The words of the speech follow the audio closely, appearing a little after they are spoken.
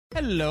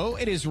Hello,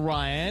 it is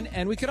Ryan,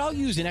 and we could all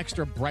use an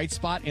extra bright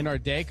spot in our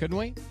day, couldn't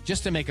we?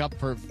 Just to make up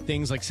for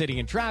things like sitting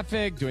in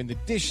traffic, doing the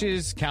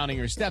dishes, counting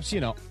your steps,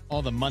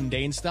 all the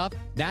mundane stuff.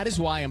 That is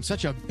why I'm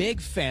such a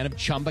big fan of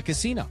Chumba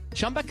Casino.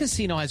 Chumba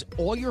Casino has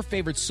all your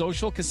favorite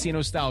social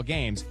casino-style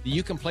games that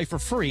you can play for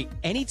free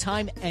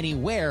anytime,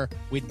 anywhere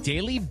with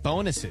daily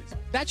bonuses.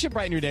 That should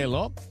brighten your day a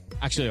little.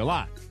 Actually, a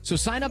lot. So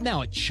sign up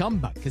now at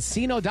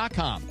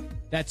ChumbaCasino.com.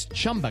 That's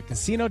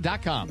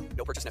ChumbaCasino.com.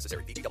 No purchase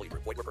necessary. VGW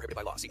Group. Void where prohibited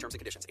by law. See terms and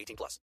conditions.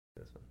 18+.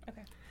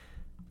 Okay.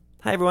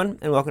 Hi, everyone,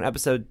 and welcome to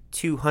episode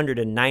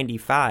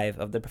 295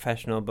 of the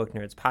Professional Book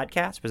Nerds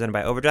podcast, presented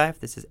by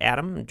Overdrive. This is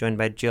Adam. I'm joined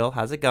by Jill.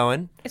 How's it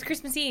going? It's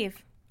Christmas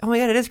Eve. Oh my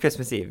God, it is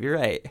Christmas Eve. You're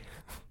right.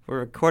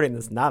 We're recording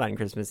this not on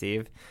Christmas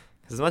Eve.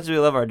 Because as much as we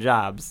love our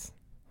jobs,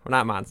 we're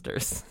not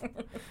monsters.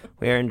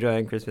 We are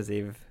enjoying Christmas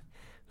Eve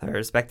with our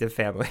respective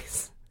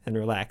families and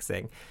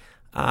relaxing.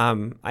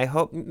 I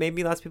hope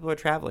maybe lots of people are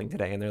traveling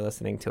today and they're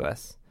listening to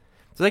us.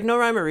 So no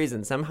rhyme or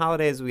reason. Some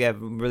holidays we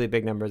have really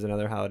big numbers, and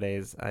other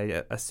holidays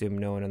I assume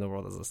no one in the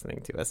world is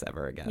listening to us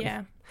ever again.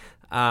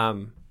 Yeah.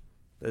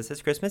 This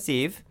is Christmas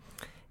Eve,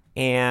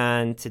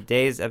 and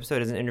today's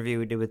episode is an interview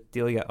we did with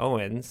Delia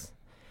Owens,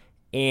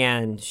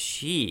 and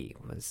she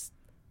has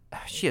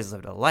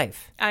lived a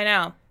life. I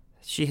know.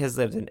 She has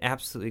lived an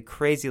absolutely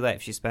crazy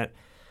life. She spent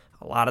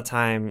a lot of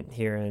time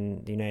here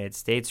in the United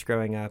States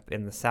growing up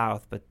in the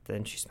South, but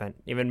then she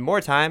spent even more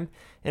time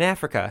in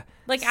Africa.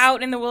 Like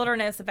out in the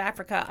wilderness of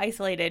Africa,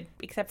 isolated,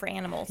 except for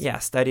animals. Yeah,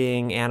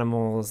 studying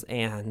animals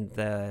and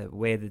the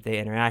way that they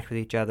interact with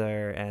each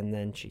other. And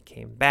then she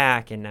came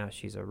back, and now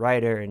she's a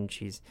writer, and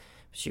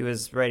she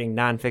was writing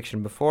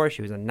nonfiction before.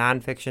 She was a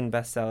nonfiction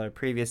bestseller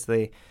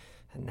previously,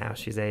 and now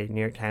she's a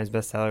New York Times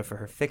bestseller for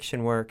her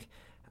fiction work.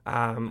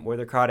 Where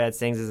the Crawdads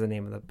Sings is the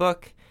name of the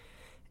book,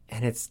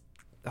 and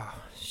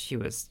she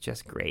was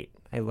just great.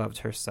 I loved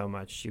her so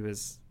much. She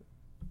was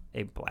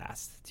a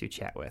blast to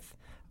chat with.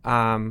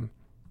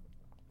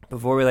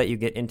 Before we let you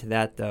get into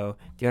that, though,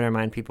 do you want to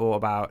remind people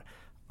about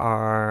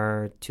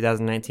our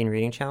 2019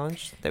 reading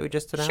challenge that we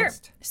just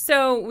announced? Sure.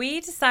 So we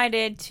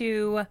decided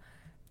to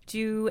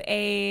do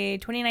a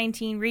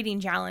 2019 reading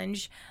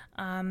challenge.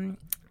 And,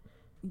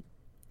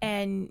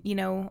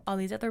 all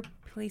these other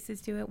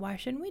places do it. Why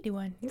shouldn't we do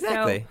one?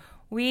 Exactly. So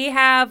we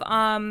have...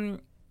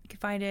 You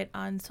can find it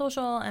on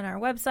social and our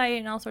website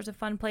and all sorts of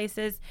fun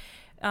places.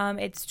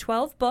 It's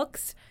 12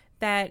 books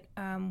that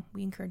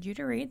we encourage you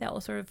to read that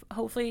will sort of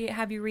hopefully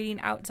have you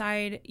reading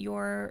outside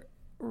your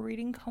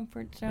reading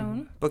comfort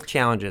zone. Book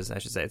challenges, I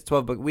should say. It's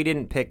 12 books. We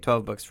didn't pick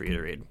 12 books for you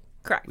to read.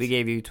 Correct. We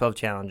gave you 12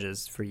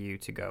 challenges for you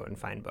to go and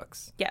find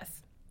books.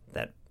 Yes.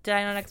 Did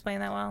I not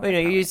explain that well? Well,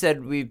 you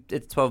said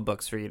it's 12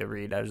 books for you to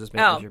read. I was just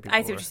making sure people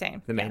I see what you're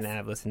saying. May not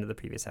have listened to the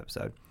previous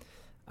episode.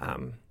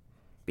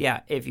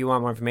 Yeah, if you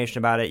want more information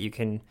about it, you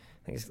can,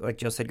 like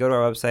Jill said, go to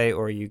our website,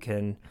 or you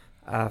can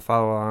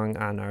follow along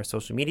on our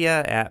social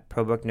media at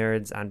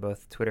ProBookNerds on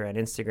both Twitter and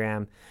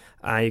Instagram.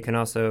 You can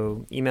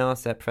also email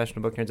us at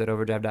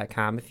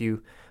professionalbooknerds@overdrive.com if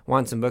you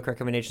want some book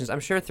recommendations.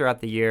 I'm sure throughout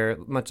the year,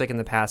 much like in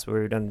the past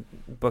where we've done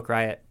Book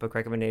Riot book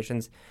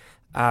recommendations,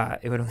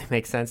 it would only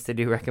make sense to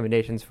do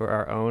recommendations for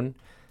our own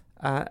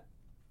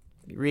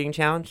reading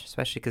challenge,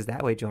 especially because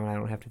that way Jill and I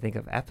don't have to think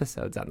of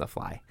episodes on the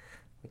fly,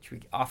 which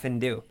we often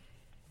do.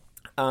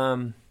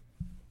 Do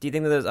you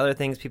think that there's other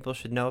things people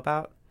should know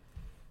about?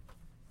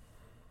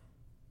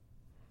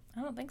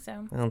 I don't think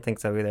so. I don't think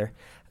so either.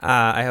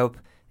 I hope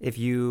if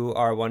you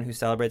are one who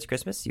celebrates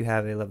Christmas, you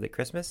have a lovely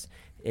Christmas.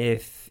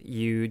 If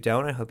you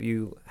don't, I hope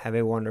you have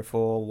a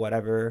wonderful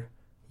whatever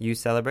you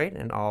celebrate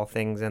and all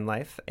things in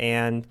life.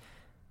 And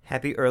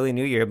happy early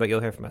New Year, but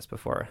you'll hear from us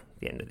before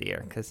the end of the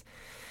year. Because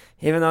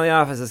even though the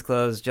office is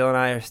closed, Jill and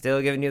I are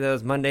still giving you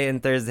those Monday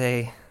and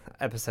Thursday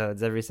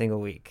episodes every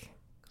single week.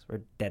 Because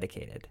we're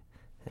dedicated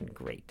and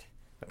great.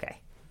 Okay.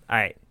 All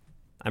right.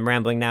 I'm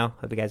rambling now.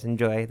 Hope you guys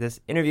enjoy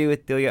this interview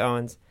with Delia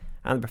Owens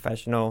on the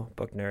Professional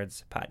Book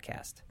Nerds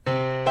podcast.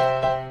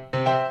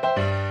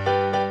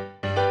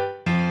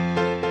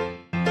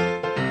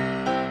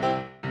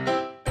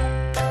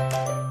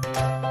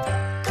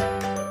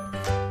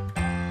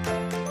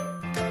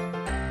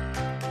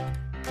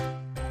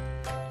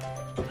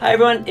 Hi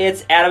everyone,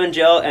 it's Adam and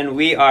Jill, and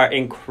we are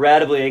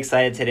incredibly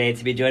excited today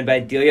to be joined by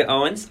Delia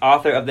Owens,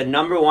 author of the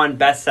 #1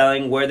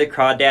 best-selling Where the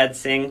Crawdads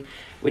Sing,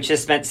 which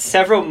has spent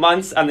several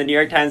months on the New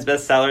York Times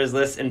bestsellers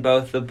list in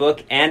both the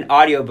book and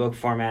audiobook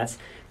formats.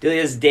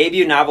 Delia's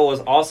debut novel was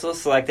also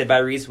selected by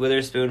Reese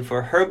Witherspoon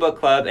for her book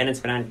club, and it's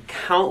been on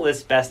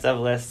countless best-of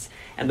lists,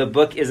 and the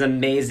book is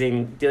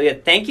amazing. Delia,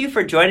 thank you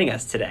for joining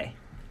us today.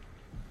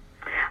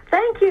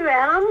 Thank you,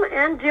 Adam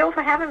and Jill,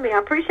 for having me. I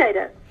appreciate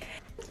it.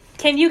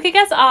 Can you kick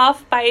us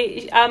off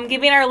by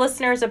giving our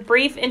listeners a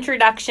brief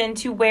introduction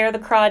to Where the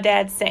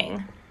Crawdads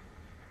Sing?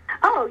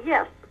 Oh,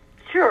 yes,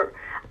 sure.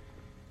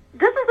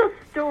 This is a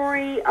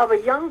story of a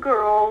young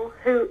girl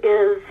who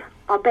is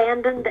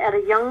abandoned at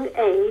a young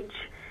age.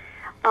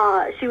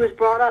 She was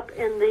brought up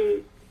in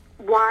the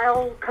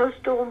wild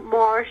coastal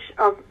marsh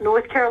of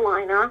North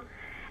Carolina,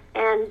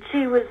 and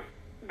she was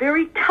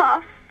very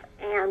tough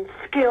and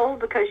skill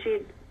because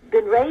she'd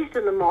been raised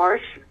in the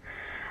marsh,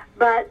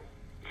 but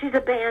she's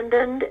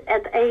abandoned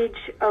at the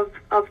age of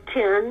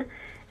 10,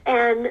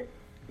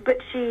 but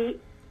she,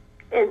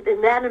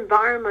 in that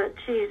environment,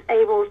 she's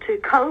able to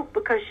cope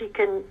because she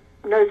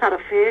knows how to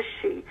fish.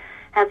 She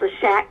has a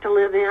shack to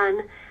live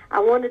in. I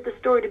wanted the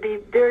story to be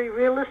very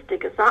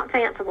realistic. It's not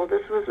fanciful.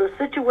 This was a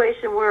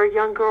situation where a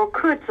young girl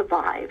could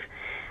survive,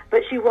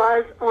 but she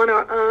was on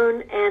her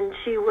own, and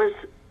she was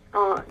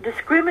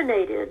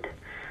discriminated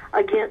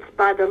against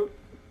by the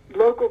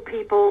local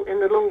people in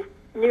the little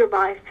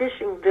nearby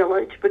fishing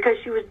village because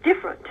she was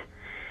different.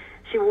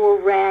 She wore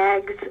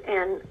rags,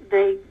 and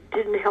they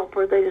didn't help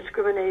her. They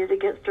discriminated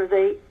against her.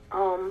 They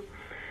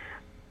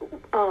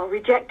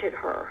rejected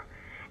her.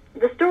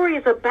 The story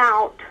is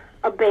about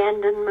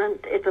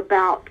abandonment. It's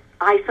about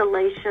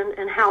isolation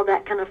and how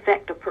that can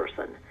affect a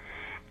person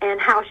and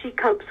how she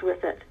copes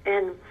with it.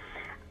 And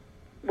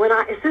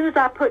as soon as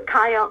I put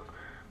Kaya,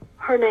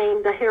 her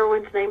name, the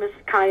heroine's name is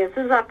Kaya, as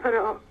soon as I put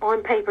her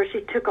on paper,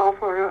 she took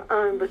off on her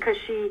own because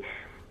she,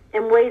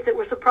 in ways that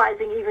were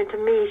surprising even to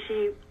me,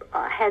 she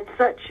had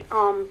such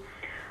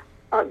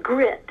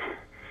grit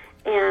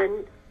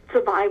and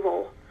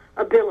survival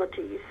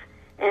abilities.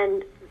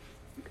 And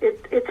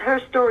it's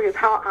her story of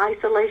how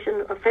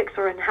isolation affects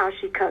her and how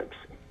she copes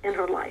in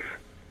her life.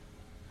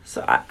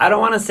 So I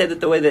don't want to say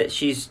that the way that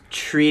she's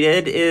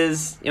treated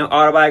is,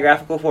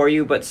 autobiographical for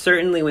you, but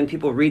certainly when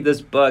people read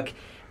this book,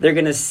 they're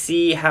going to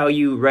see how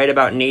you write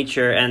about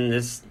nature and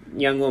this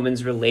young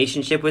woman's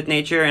relationship with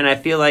nature. And I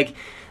feel like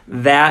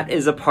that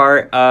is a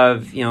part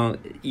of,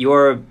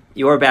 your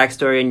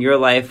backstory and your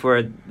life,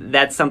 where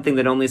that's something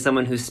that only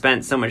someone who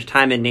spent so much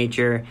time in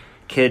nature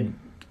could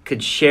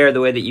share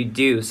the way that you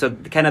do. So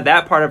kind of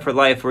that part of her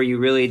life where you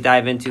really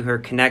dive into her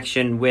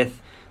connection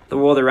with the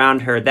world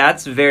around her,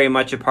 that's very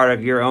much a part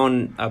of your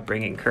own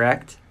upbringing,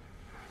 correct?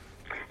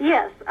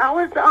 Yes, I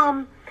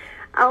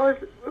was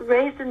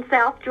raised in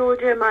South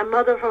Georgia, and my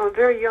mother from a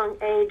very young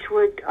age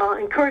would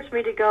encourage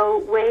me to go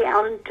way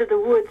out into the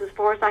woods as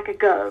far as I could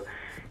go.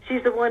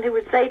 She's the one who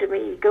would say to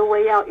me, go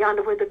way out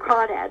yonder where the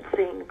crawdads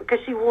sing, because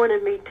she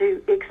wanted me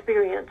to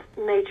experience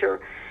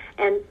nature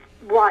and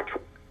watch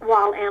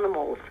wild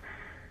animals.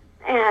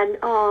 And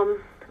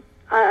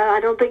I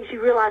don't think she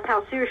realized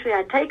how seriously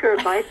I'd take her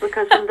advice,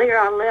 because from there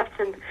I left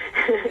and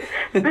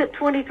spent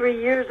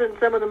 23 years in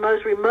some of the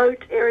most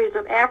remote areas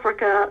of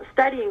Africa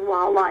studying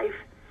wildlife.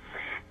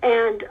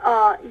 And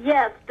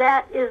yes,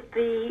 that is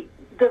the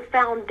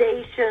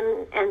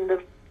foundation and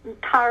the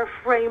entire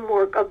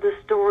framework of the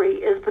story,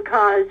 is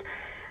because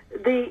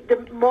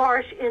the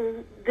marsh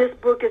in this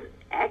book is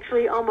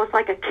actually almost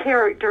like a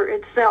character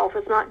itself.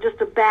 It's not just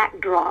a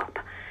backdrop.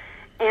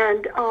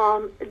 And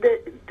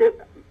the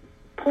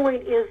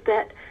point is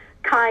that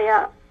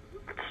Kaya,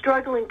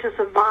 struggling to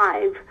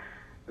survive,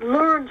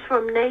 learns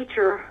from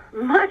nature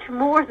much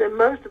more than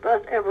most of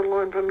us ever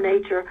learn from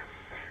nature,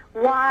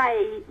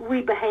 why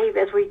we behave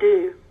as we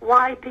do,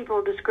 why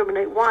people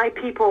discriminate, why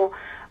people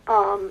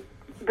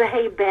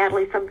behave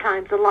badly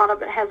sometimes. A lot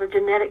of it has a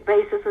genetic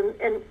basis,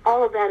 and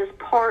all of that is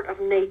part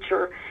of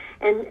nature,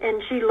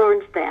 and she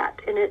learns that,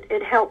 and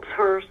it helps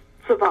her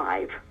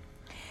survive.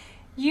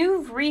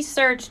 You've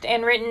researched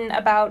and written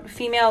about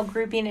female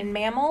grouping in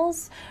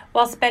mammals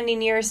while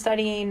spending years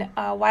studying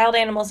wild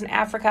animals in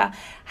Africa.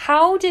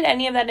 How did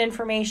any of that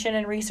information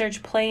and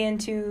research play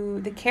into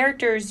the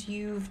characters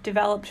you've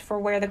developed for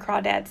Where the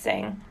Crawdads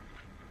Sing?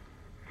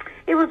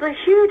 It was a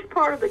huge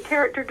part of the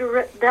character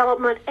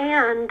development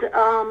and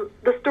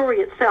the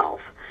story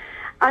itself.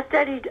 I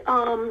studied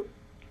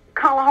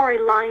Kalahari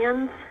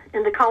lions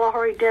in the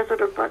Kalahari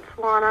Desert of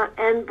Botswana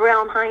and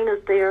brown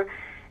hyenas there,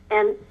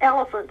 and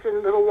elephants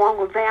in the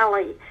Luangwa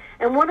Valley.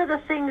 And one of the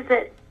things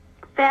that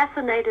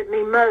fascinated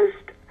me most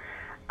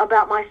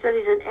about my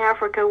studies in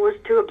Africa was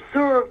to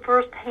observe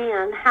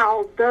firsthand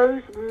how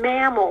those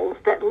mammals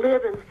that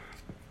live in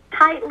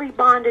tightly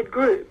bonded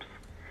groups,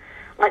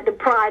 like the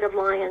pride of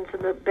lions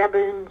and the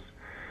baboons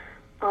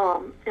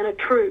in a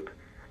troop,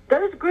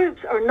 those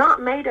groups are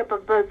not made up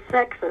of both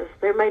sexes.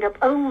 They're made up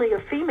only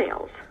of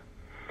females.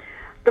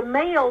 The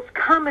males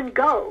come and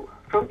go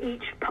from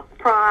each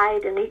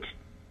pride and each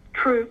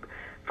troop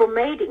for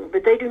mating,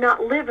 but they do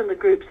not live in the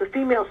groups. The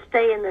females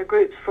stay in their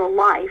groups for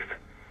life.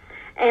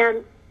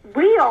 And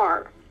we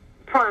are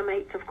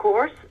primates, of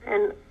course,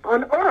 and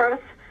on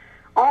Earth,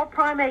 all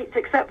primates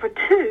except for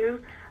two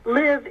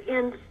live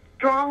in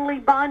strongly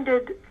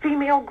bonded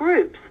female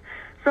groups.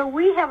 So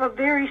we have a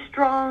very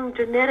strong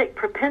genetic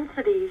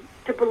propensity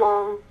to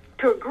belong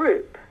to a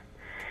group.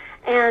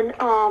 And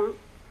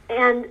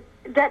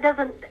that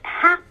doesn't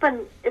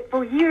happen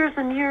for years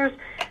and years.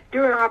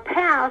 During our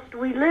past,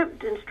 we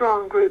lived in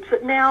strong groups,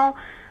 but now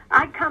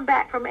I'd come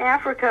back from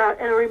Africa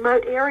in a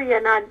remote area,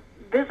 and I'd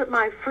visit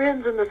my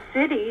friends in the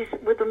cities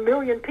with 1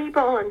 million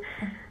people, and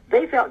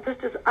they felt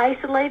just as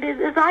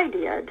isolated as I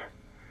did.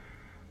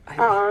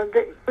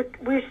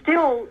 We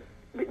still,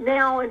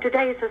 now in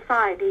today's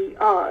society,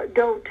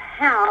 don't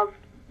have,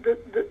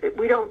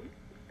 we don't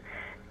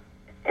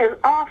as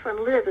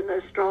often live in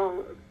those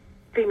strong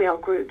female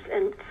groups,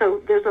 and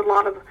so there's a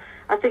lot of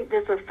I think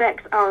this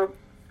affects our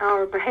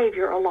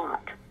behavior a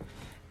lot.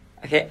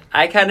 Okay,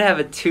 I kind of have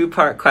a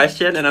two-part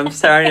question, and I'm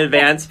sorry in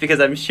advance because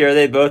I'm sure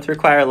they both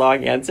require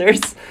long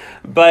answers.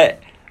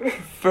 But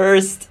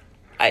first,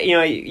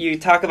 you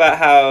talk about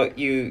how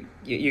you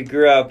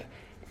grew up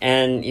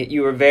and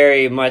you were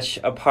very much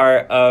a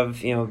part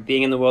of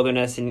being in the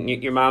wilderness, and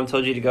your mom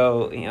told you to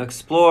go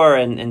explore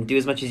and do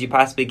as much as you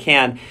possibly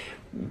can.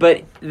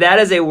 But that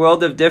is a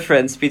world of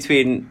difference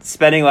between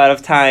spending a lot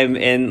of time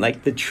in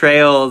like the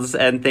trails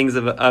and things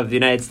of the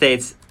United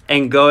States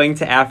and going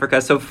to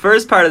Africa. So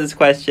first part of this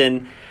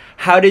question,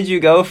 how did you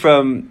go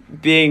from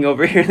being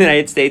over here in the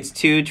United States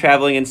to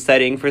traveling and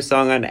studying for so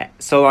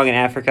long in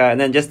Africa?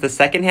 And then just the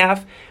second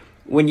half,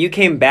 when you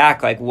came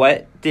back, like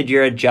what did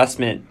your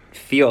adjustment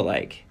feel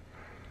like?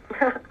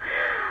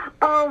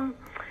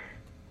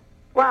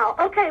 Wow.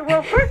 Okay.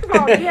 Well, first of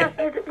all, yes.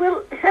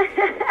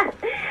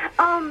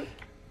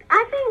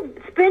 I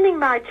think spending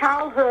my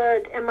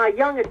childhood and my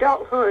young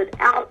adulthood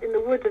out in the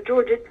woods of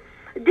Georgia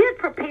did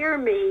prepare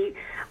me.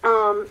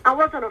 I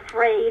wasn't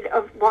afraid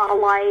of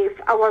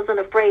wildlife. I wasn't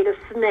afraid of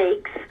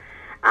snakes.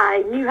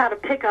 I knew how to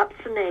pick up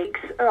snakes.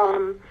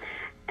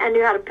 I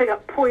knew how to pick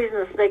up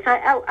poisonous snakes.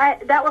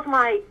 That was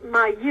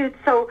my youth.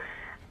 So,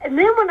 and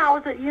then when I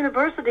was at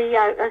university,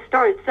 I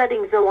started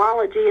studying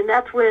zoology, and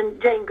that's when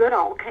Jane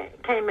Goodall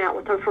came out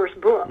with her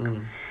first book,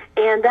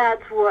 and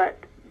that's what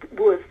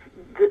was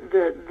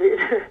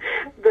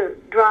the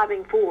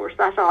driving force.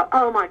 I thought,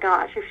 oh my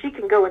gosh, if she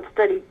can go and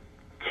study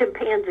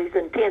chimpanzees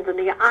in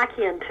Tanzania, I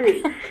can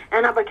too.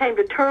 And I became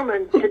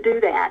determined to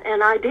do that,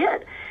 and I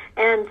did.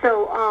 And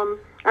so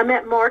I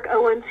met Mark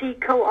Owens. He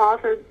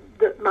co-authored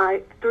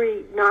our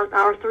three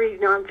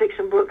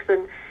nonfiction books,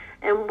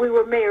 and we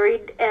were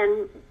married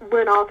and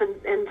went off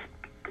and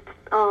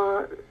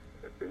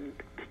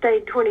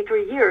stayed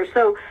 23 years.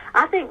 So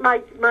I think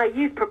my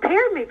youth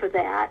prepared me for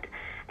that.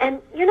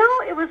 And,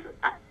 it was,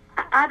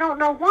 I don't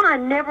know why, I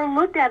never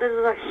looked at it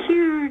as a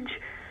huge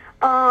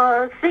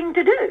thing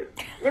to do.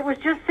 It was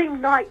just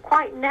seemed like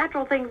quite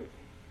natural thing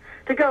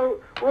to go,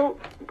 well,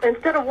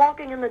 instead of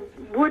walking in the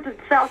woods of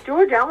South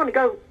Georgia, I want to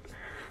go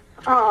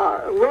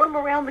roam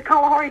around the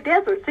Kalahari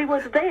Desert, see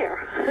what's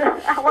there.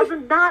 I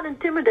wasn't not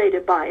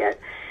intimidated by it.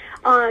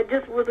 It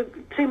just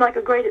seemed like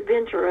a great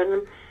adventure,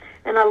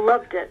 and I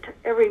loved it,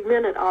 every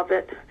minute of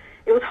it.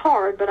 It was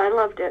hard, but I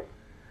loved it.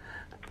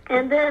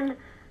 And then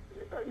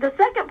the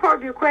second part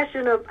of your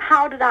question of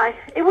how did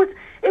it was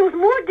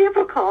more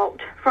difficult,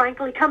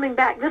 frankly, coming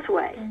back this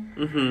way.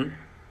 Mm-hmm.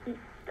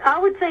 I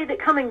would say that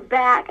coming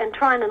back and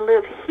trying to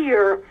live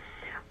here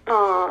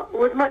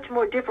was much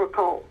more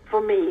difficult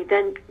for me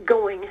than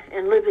going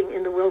and living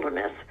in the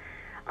wilderness.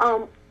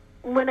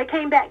 When I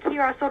came back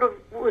here, I sort of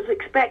was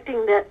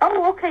expecting that,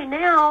 okay,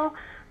 now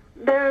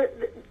I'm going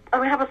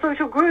to have a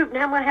social group,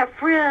 now I'm going to have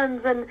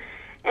friends,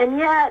 and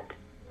yet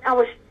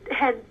I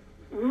had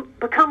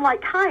become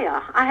like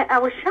Kaya. I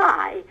was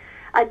shy.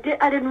 I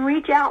didn't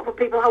reach out for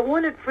people. I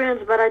wanted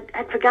friends, but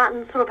I'd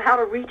forgotten sort of how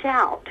to reach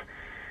out.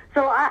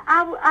 So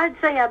I'd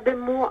say I've been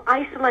more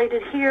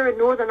isolated here in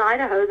northern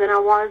Idaho than I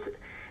was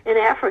in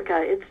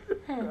Africa.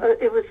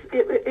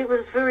 It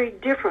was very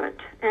different,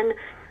 and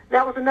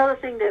that was another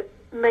thing that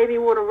made me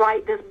want to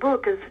write this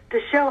book, is to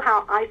show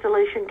how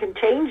isolation can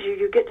change you.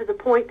 You get to the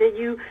point that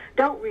you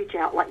don't reach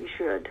out like you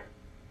should.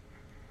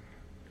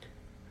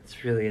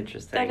 It's really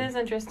interesting. That is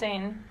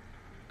interesting.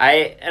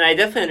 I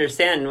definitely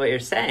understand what you're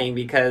saying,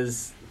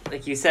 because,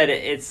 like you said,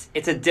 it's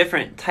a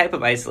different type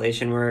of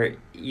isolation where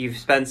you've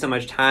spent so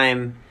much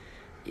time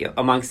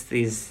amongst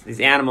these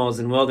animals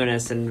in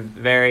wilderness, and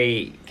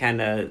very kind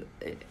of,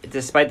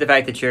 despite the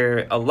fact that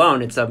you're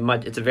alone, it's a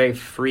very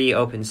free,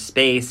 open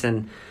space,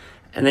 and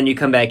then you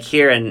come back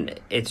here and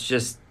it's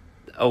just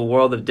a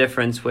world of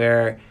difference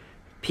where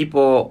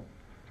people,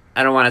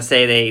 I don't want to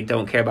say they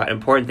don't care about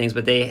important things,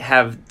 but they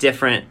have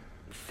different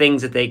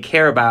things that they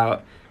care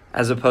about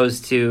as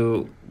opposed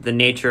to the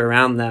nature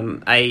around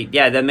them.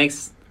 That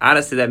makes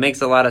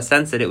a lot of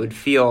sense, that it would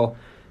feel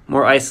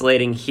more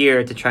isolating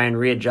here to try and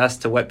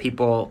readjust to what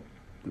people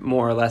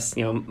more or less,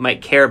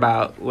 might care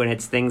about, when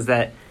it's things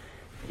that,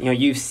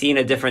 you've seen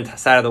a different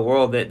side of the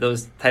world, that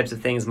those types of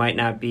things might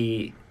not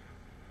be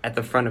at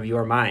the front of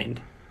your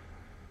mind.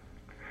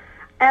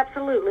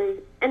 Absolutely.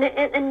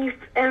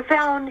 And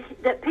found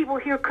that people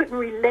here couldn't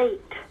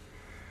relate.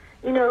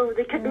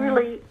 They couldn't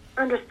really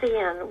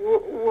understand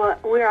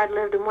where I'd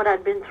lived and what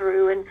I'd been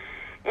through,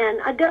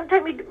 and don't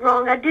take me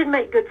wrong, I did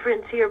make good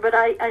friends here, but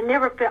I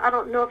never felt, I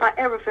don't know if I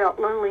ever felt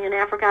lonely in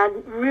Africa. I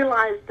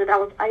realized that I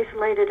was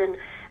isolated and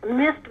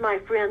missed my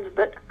friends,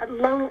 but I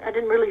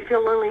didn't really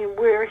feel lonely,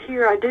 where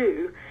here I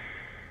do.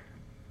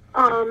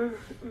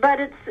 But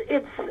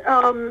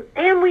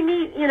and we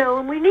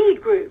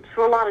need groups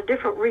for a lot of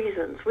different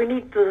reasons. We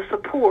need the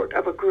support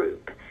of a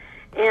group,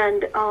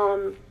 and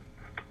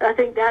I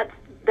think that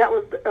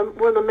was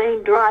one of the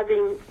main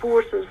driving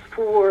forces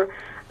for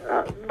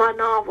my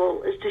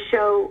novel, is to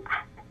show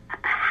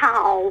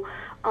how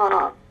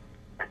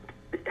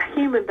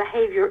human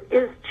behavior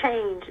is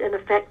changed and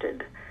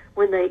affected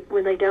when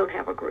they don't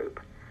have a group.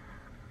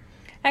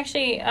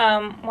 Actually,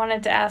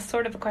 wanted to ask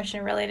sort of a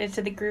question related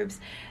to the groups.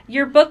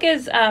 Your book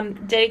is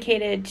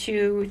dedicated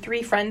to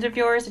 3 friends of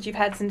yours that you've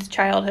had since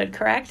childhood,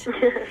 correct?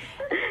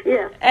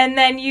 Yeah. And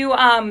then you,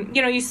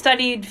 you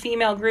studied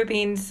female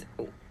groupings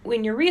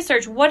in your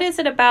research. What is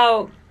it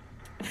about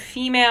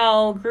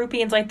female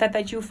groupings like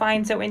that you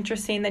find so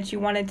interesting that you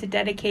wanted to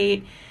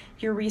dedicate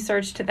your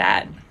research to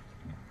that?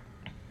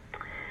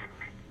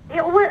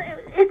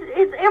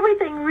 It's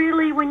everything,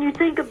 really, when you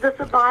think of the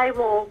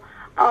survival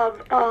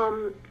of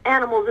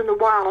animals in the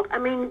wild. I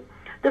mean,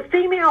 the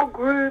female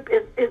group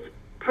is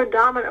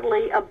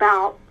predominantly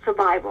about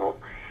survival.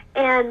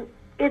 And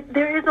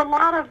there is a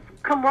lot of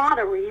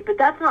camaraderie, but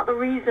that's not the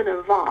reason it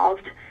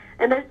evolved.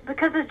 And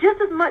because there's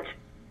just as much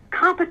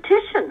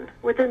competition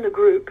within the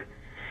group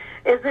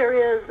as there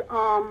is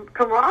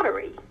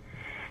camaraderie.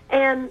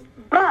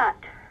 But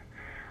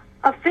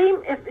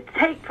if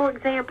take, for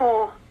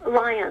example,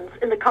 lions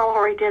in the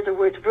Kalahari Desert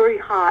where it's very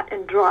hot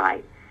and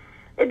dry,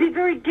 it'd be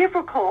very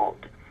difficult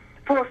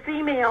for a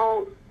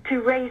female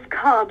to raise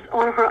cubs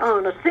on her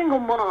own. A single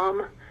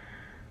mom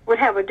would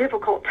have a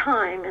difficult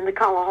time in the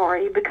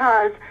Kalahari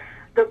because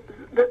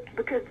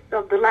because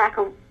of the lack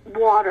of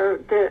water.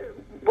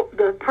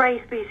 The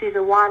prey species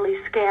are widely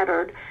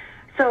scattered,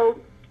 so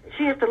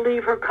she has to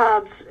leave her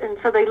cubs, and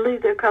so they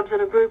leave their cubs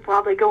in a group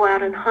while they go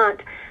out and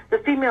hunt. The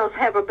females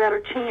have a better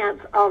chance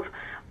of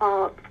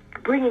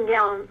bringing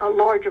down a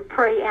larger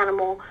prey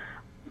animal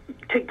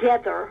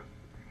together,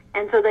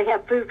 and so they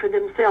have food for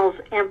themselves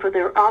and for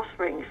their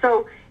offspring.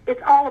 So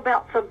it's all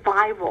about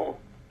survival.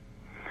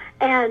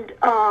 And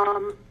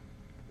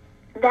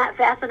that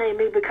fascinated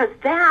me because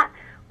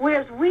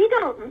whereas we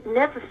don't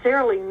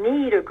necessarily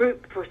need a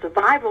group for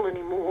survival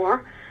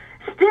anymore,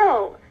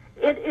 still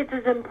it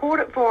is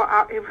important for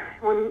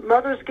when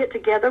mothers get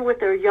together with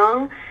their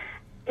young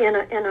in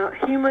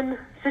a human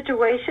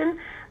situation,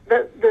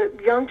 the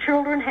young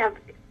children have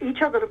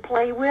each other to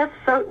play with,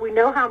 so we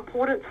know how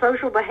important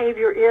social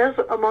behavior is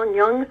among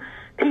young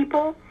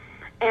people,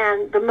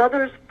 and the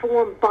mothers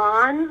form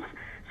bonds,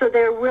 so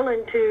they're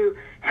willing to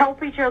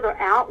help each other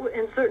out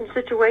in certain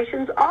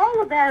situations.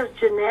 All of that is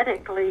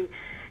genetically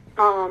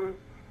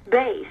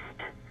based,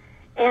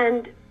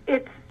 and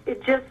it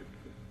just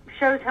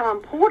shows how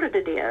important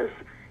it is.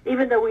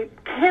 Even though we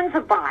can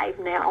survive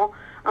now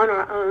on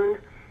our own,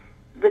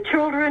 the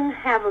children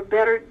have a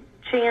better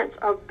chance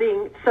of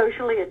being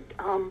socially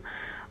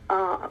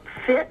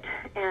fit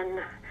and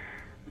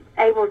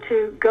able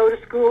to go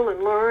to school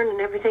and learn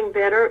and everything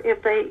better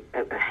if they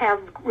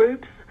have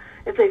groups,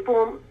 if they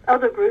form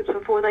other groups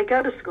before they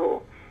go to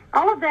school.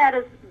 All of that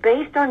is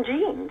based on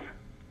genes.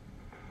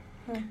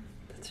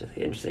 That's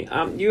really interesting.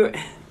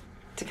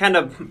 To kind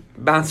of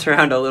bounce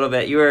around a little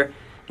bit, you were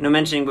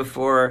mentioning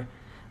before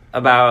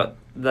about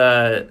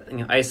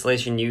the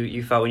isolation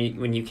you felt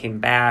when you came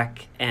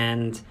back,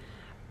 and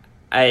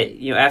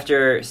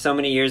after so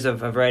many years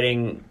of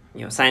writing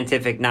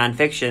scientific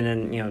nonfiction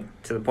and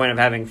to the point of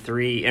having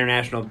 3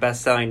 international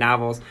best-selling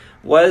novels,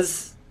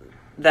 was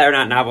that, or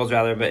not novels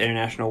rather, but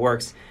international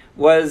works,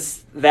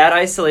 was that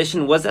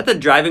isolation, was that the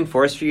driving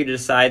force for you to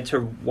decide to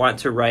want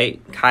to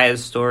write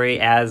Kaya's story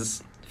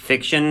as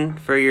fiction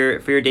for your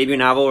debut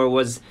novel, or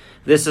was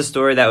this a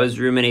story that was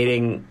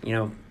ruminating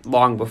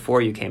long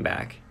before you came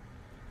back?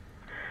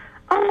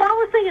 Oh, I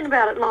was thinking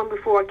about it long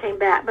before I came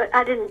back, but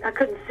I didn't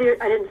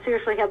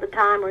seriously have the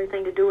time or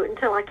anything to do it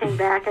until I came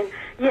back. And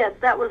yes,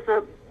 that was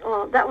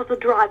the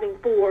driving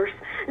force.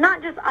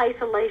 Not just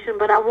isolation,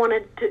 but I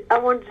wanted to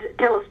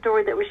tell a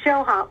story that would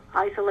show how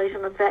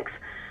isolation affects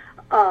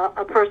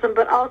a person,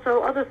 but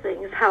also other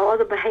things, how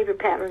other behavior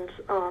patterns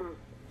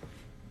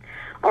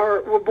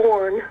were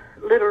born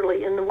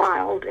literally in the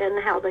wild,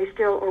 and how they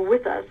still are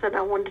with us. And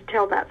I wanted to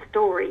tell that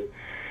story.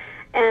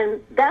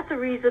 And that's the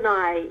reason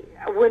I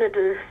went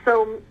into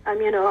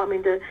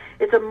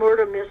it's a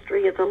murder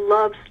mystery. It's a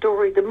love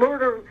story. The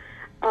murder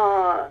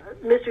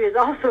mystery is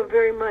also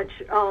very much,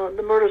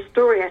 the murder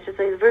story, I should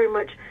say, is very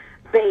much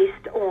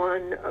based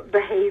on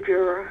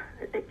behavior,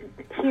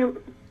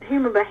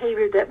 human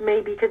behavior that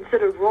may be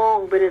considered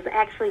wrong, but is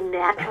actually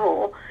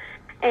natural.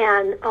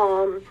 And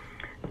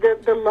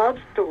the love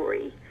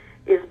story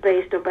is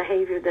based on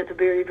behavior that's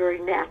very, very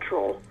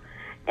natural.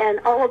 And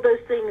all of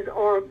those things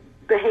are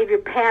behavior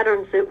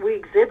patterns that we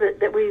exhibit,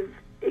 that we've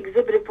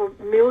exhibited for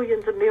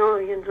millions and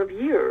millions of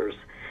years,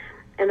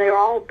 and they're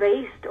all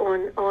based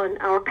on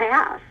our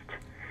past.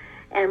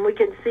 And we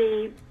can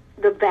see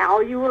the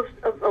value of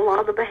a lot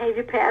of the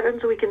behavior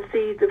patterns. We can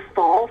see the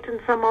fault in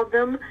some of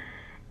them.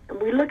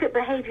 And we look at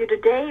behavior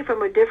today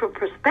from a different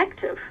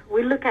perspective.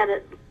 We look at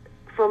it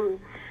from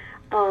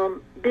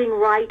being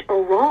right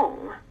or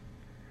wrong.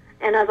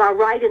 And as I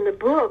write in the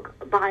book,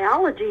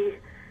 biology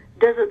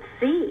doesn't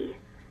see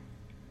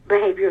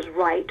behavior is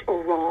right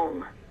or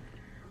wrong.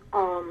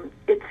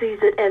 It sees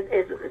it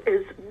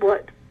as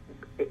what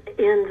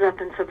ends up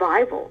in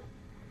survival,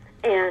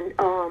 and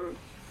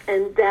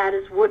that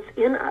is what's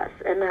in us.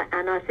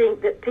 And I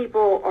think that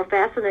people are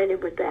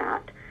fascinated with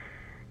that.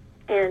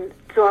 And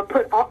so I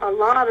put a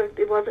lot of,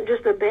 it wasn't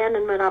just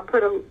abandonment. I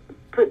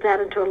put that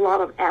into a lot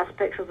of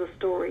aspects of the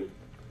story.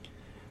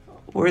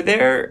 Were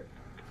there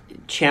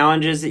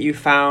challenges that you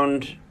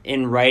found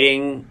in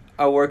writing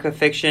a work of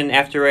fiction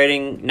after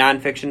writing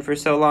nonfiction for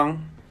so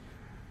long?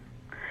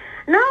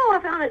 No, I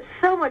found it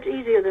so much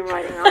easier than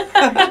writing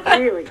nonfiction,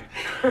 really.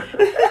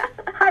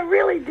 I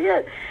really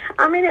did.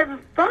 I mean, it's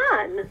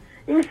fun.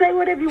 You can say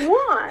whatever you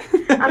want.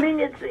 I mean,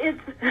 it's.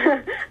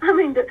 I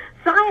mean, the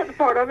science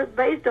part of it's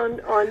based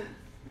on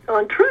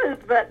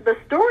truth, but the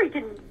story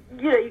can.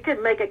 You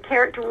can make a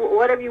character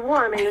whatever you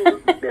want. I mean,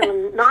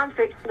 in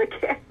nonfiction,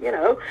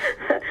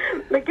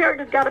 the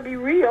character's got to be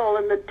real,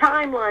 and the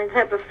timelines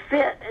have to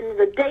fit, and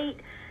the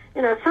date.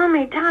 So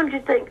many times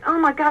you think, oh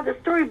my God, the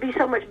story would be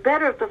so much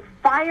better if the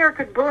fire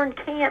could burn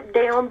camp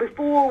down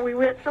before we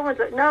went. Someone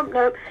said,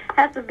 nope,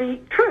 has to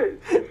be true.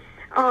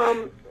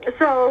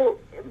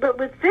 But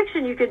with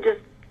fiction, you can just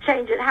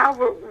change it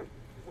however,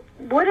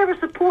 whatever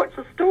supports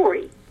the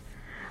story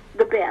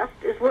the best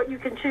is what you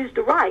can choose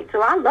to write.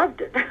 So I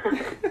loved it.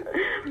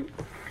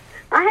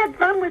 I had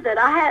fun with it.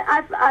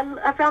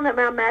 I found that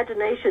my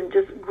imagination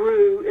just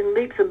grew in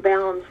leaps and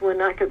bounds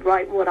when I could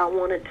write what I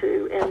wanted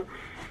to, and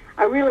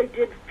I really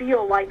did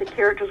feel like the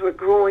characters were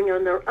growing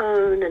on their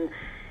own, and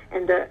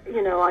the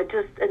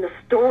the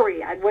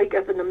story. I'd wake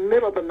up in the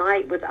middle of the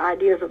night with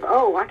ideas of,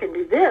 oh, I can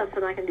do this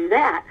and I can do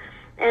that,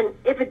 and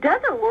if it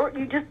doesn't work,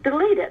 you just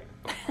delete it.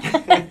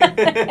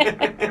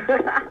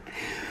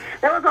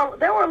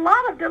 There were a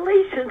lot of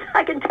deletions,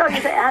 I can tell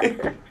you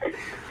that.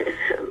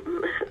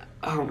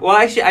 Well,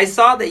 actually, I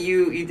saw that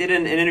you did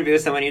an interview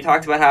with someone. You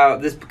talked about how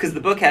because the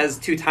book has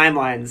two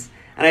timelines,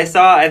 and I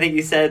think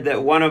you said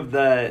that one of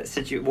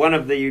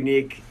the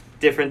unique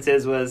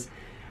differences was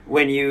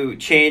when you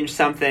changed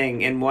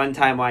something in one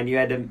timeline, you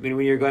had to, when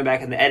you were going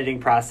back in the editing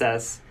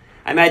process.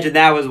 I imagine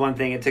that was one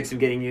thing it took some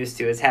getting used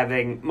to, is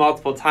having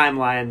multiple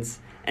timelines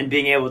and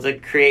being able to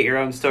create your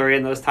own story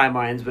in those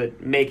timelines,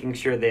 but making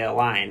sure they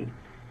align.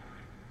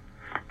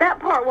 That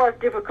part was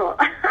difficult.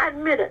 I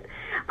admit it.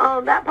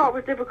 That part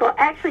was difficult.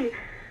 Actually,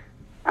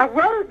 I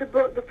wrote the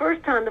book the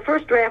first time. The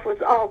first draft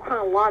was all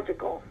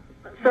chronological.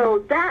 So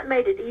that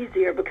made it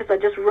easier because I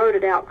just wrote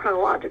it out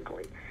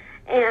chronologically.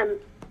 And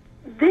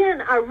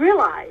then I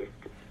realized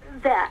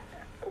that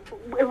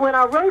when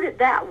I wrote it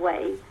that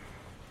way,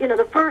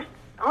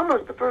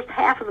 almost the first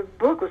half of the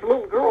book was a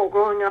little girl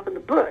growing up in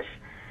the bush.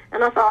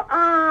 And I thought, there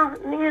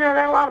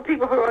are a lot of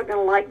people who aren't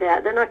going to like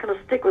that. They're not going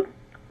to stick with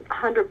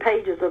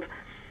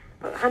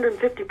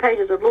 150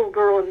 pages of little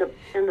girl in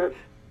the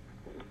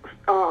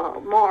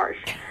marsh.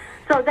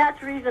 So that's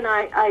the reason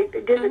I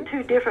did the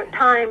two different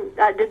I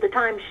did the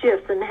time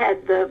shifts and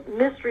had the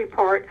mystery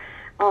part,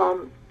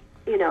 in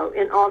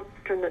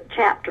alternate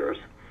chapters.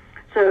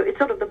 So it's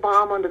sort of the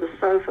bomb under the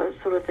sofa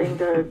sort of thing,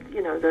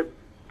 the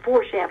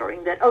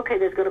foreshadowing that, okay,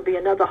 there's going to be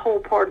another whole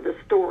part of the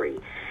story.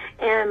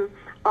 And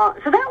so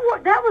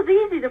that was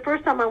easy the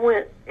first time I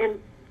went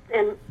and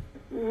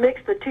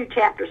mixed the two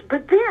chapters.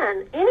 But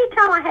then,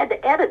 anytime I had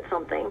to edit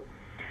something,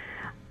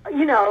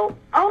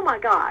 oh my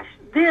gosh,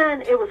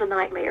 then it was a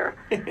nightmare.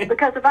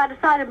 Because if I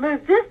decided to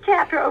move this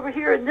chapter over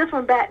here and this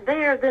one back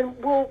there, then,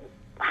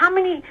 how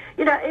many,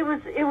 then I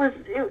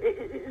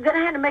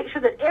had to make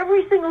sure that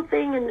every single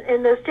thing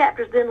in those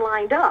chapters then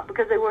lined up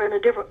because they were in a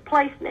different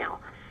place now.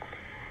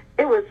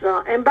 It was,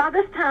 and by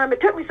this time,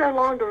 it took me so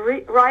long to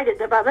write it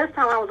that by this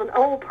time I was an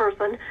old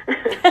person.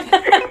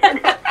 And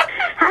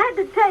I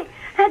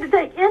had to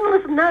take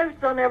endless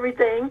notes on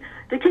everything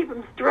to keep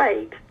them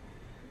straight.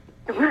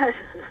 But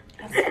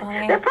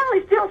there's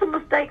probably still some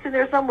mistakes in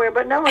there somewhere,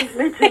 but no one's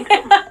mentioned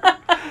them.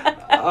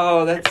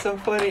 Oh, that's so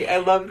funny. I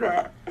love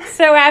that.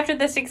 So after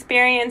this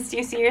experience, do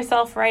you see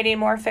yourself writing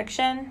more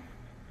fiction?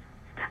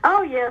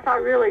 Oh, yes. I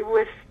really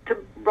wish to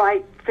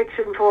write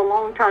fiction for a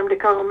long time to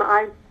come.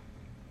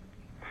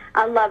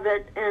 I love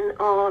it, and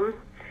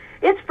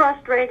it's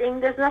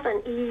frustrating. There's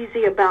nothing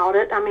easy about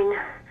it. I mean,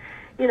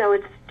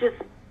 it's just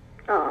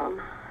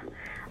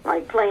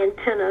like playing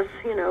tennis,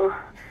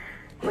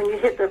 when you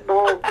hit the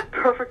ball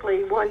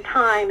perfectly one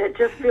time, it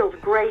just feels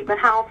great, but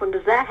how often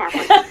does that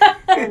happen?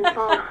 And,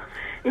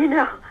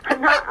 not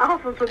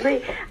often for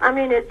me. I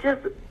mean,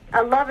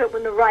 I love it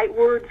when the right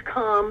words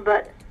come,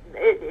 but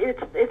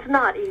it's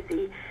not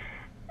easy.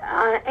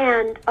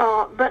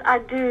 But I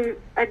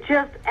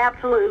just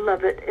absolutely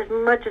love it as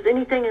much as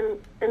anything in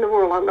the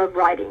world. I love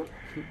writing.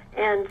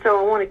 And so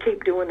I want to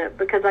keep doing it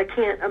because I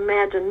can't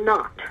imagine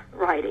not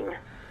writing.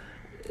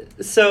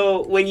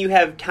 So when you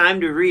have time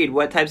to read,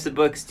 what types of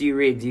books do you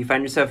read? Do you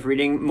find yourself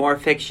reading more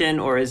fiction,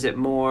 or is it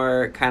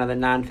more kind of the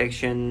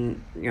nonfiction,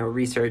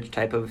 research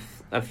type of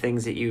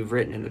things that you've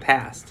written in the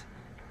past?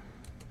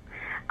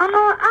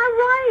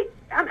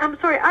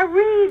 I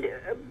read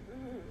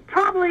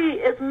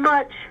probably as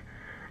much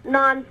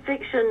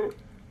nonfiction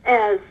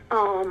as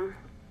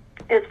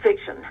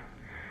fiction.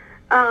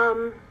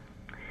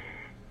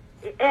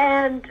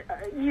 And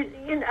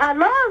I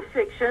love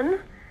fiction.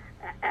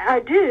 I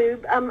do.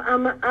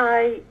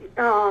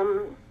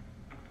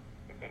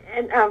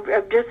 And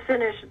I've just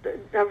finished.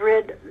 I've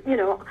read.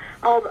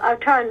 I'm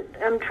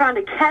trying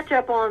to catch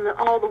up on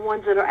all the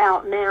ones that are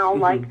out now,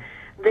 like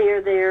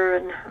There,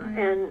 and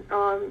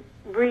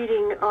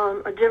reading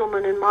A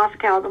Gentleman in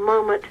Moscow at the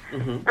moment.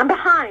 I'm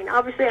behind.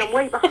 Obviously, I'm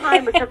way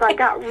behind because I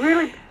got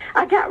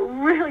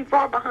really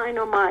far behind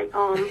on my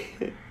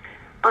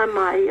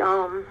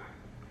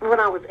when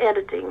I was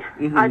editing.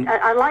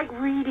 I like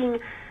reading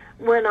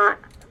when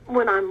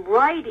I'm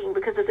writing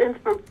because it's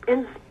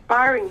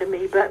inspiring to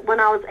me. But when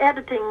I was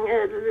editing,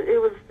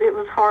 it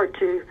was hard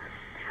to.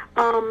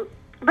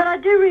 But I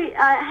do read.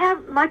 I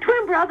have my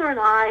twin brother and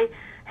I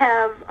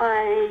have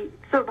a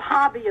sort of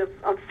hobby of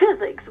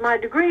physics. My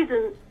degrees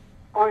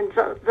are in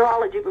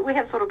zoology, but we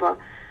have sort of a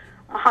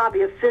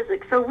hobby of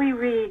physics. So we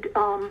read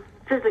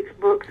physics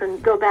books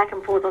and go back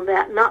and forth on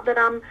that. Not that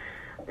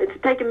it's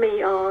taken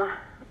me,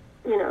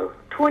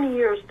 20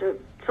 years to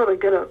sort of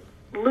get a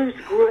loose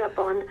grip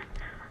on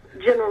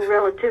general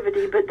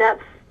relativity, but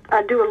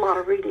I do a lot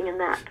of reading in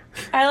that.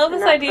 I love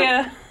this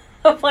idea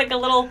of like a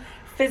little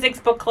physics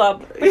book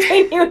club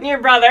between you and your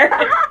brother.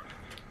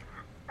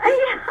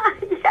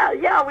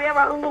 Yeah, we have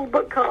our own little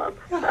book club.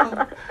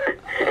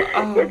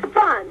 It's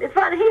fun.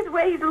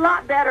 He's a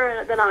lot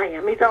better than I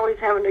am. He's always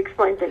having to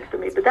explain things to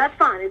me, but that's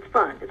fine. It's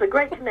fun. It's a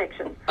great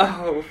connection.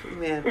 Oh,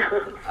 man.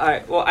 All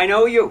right. Well, I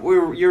know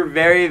you're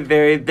very,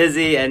 very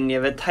busy and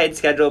you have a tight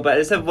schedule, but I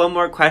just have one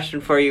more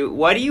question for you.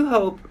 What do you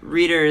hope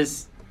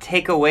readers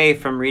take away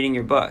from reading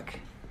your book?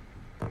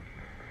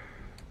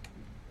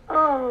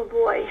 Oh,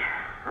 boy.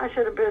 I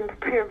should have been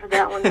prepared for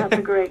that one. That's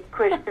a great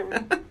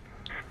question.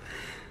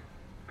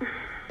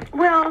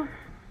 Well,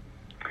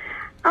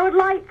 I would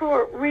like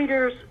for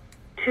readers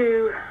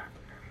to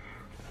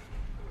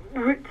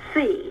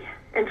see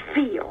and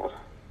feel.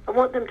 I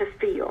want them to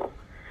feel.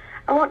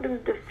 I want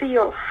them to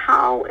feel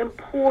how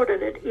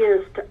important it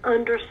is to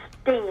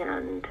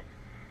understand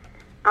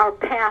our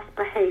past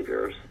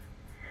behaviors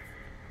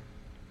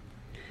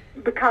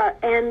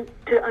and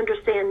to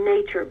understand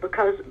nature,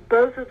 because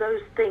both of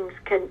those things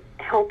can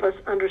help us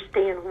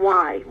understand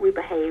why we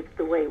behave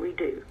the way we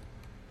do.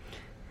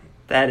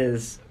 That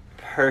is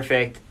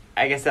perfect.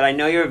 Like I said, I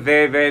know you're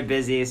very, very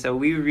busy, so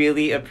we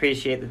really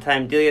appreciate the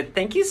time. Delia,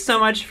 thank you so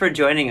much for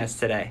joining us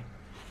today.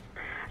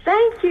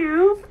 Thank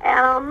you,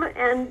 Adam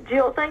and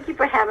Jill. Thank you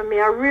for having me.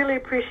 I really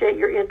appreciate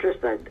your interest.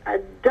 I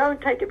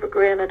don't take it for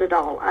granted at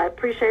all. I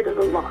appreciate it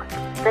a lot.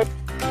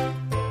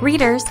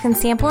 Readers can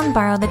sample and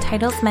borrow the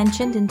titles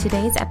mentioned in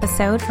today's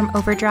episode from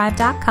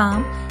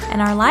Overdrive.com,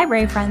 and our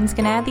library friends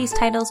can add these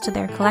titles to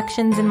their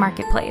collections in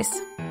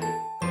Marketplace.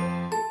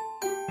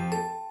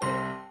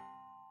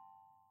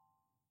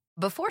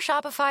 Before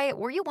Shopify,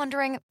 were you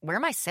wondering, where are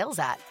my sales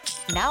at?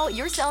 Now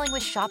you're selling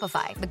with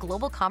Shopify, the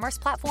global commerce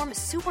platform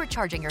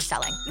supercharging your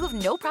selling. You have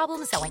no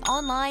problem selling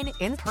online,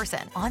 in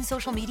person, on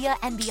social media,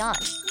 and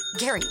beyond.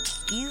 Gary,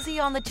 easy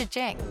on the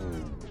cha-ching.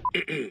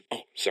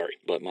 Oh, sorry,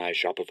 but my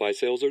Shopify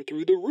sales are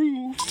through the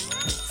roof.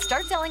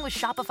 Start selling with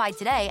Shopify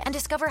today and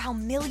discover how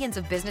millions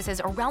of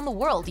businesses around the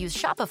world use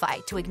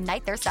Shopify to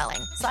ignite their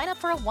selling. Sign up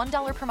for a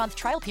 $1 per month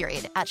trial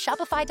period at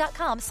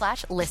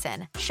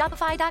shopify.com/listen.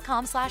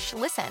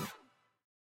 Shopify.com/listen.